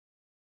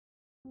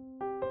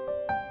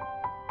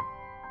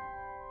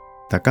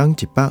逐天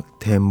一百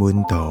天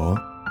文图，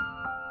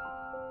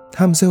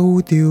探索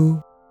宇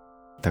宙。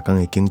逐天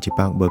会经一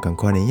百无同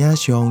款的影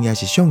像，也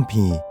是相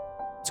片，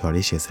带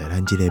你熟悉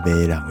咱这个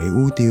迷人的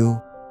宇宙。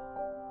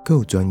更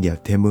有专业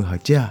天文学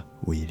者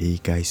为你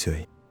解说。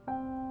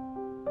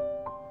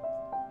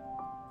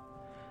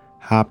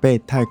哈伯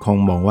太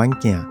空望远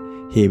镜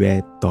翕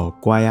的肚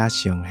胿仔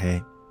星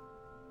系，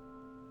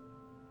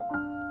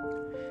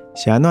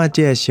是安怎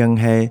这个星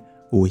系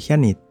有遐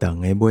尼长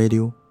的尾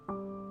流？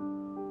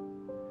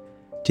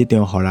这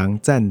张互人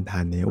赞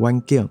叹的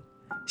远景，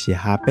是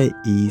哈伯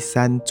遗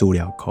产资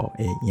料库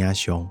的影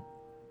像。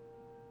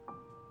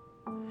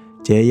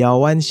这个遥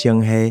远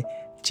星系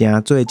正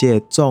做这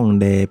个壮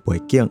丽背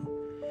景，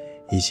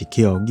伊是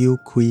叫扭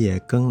开的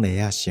光粒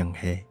仔星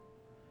系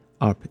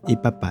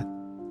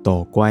 ，188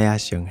 肚胿仔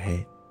星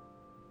系。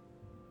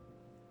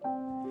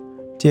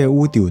这个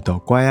宇宙肚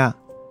胿仔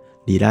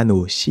离咱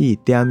有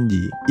 4.2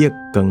 亿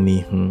光年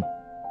远，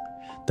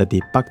就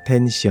伫北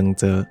天星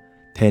座、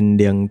天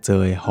灵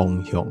座的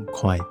方向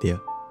看得到。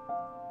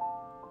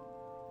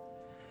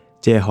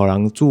这个互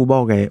人注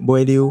目的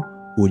尾流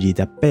有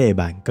28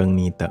万光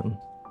年长，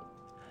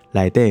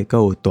内底还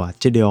有大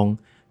质量、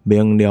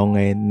明亮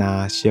的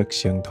蓝色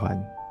星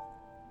团。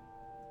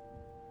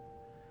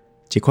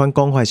一款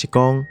讲法是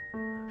讲，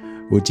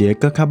有一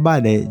个更较捌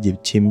的入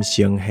侵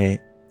星系，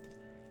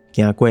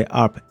经过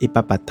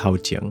 188 头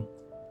前，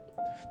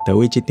就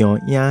为这张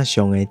影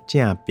像的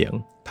正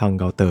屏透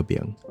到倒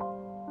屏，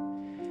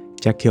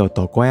才去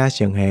肚胿仔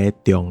星系的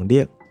重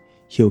力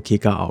翕去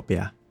到后壁。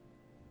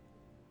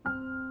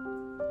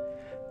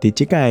伫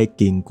即个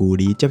近距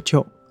离接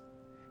触，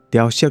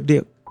调色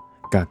力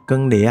甲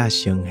光粒仔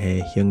星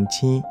系星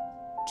星、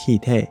气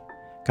体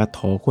甲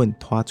土粉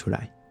拖出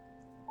来，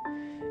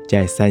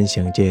才会产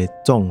生这个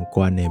壮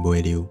观的尾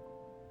流。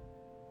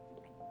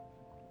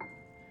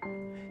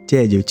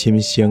这个入侵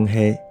星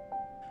系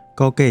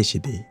估计是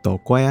伫肚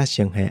胿仔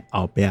星系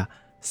后壁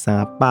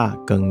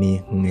300光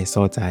年远的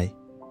所在，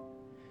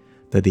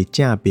就伫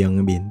正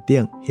屏面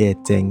顶迄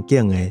个前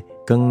景的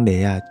光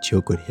粒仔手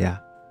骨遐。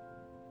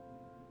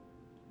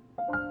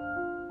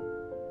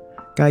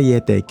甲伊的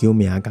地球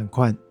名同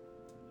款，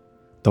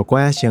肚胿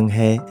仔星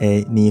系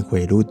的年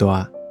岁愈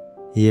大，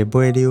伊的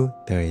尾流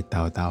就会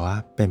豆豆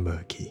仔变无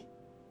去。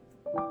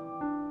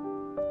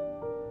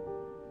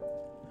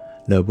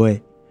落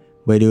尾，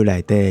尾流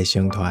内底的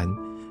星团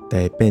就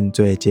会变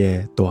做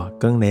这大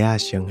光粒仔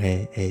星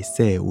系的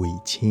细卫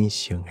星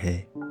星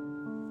系。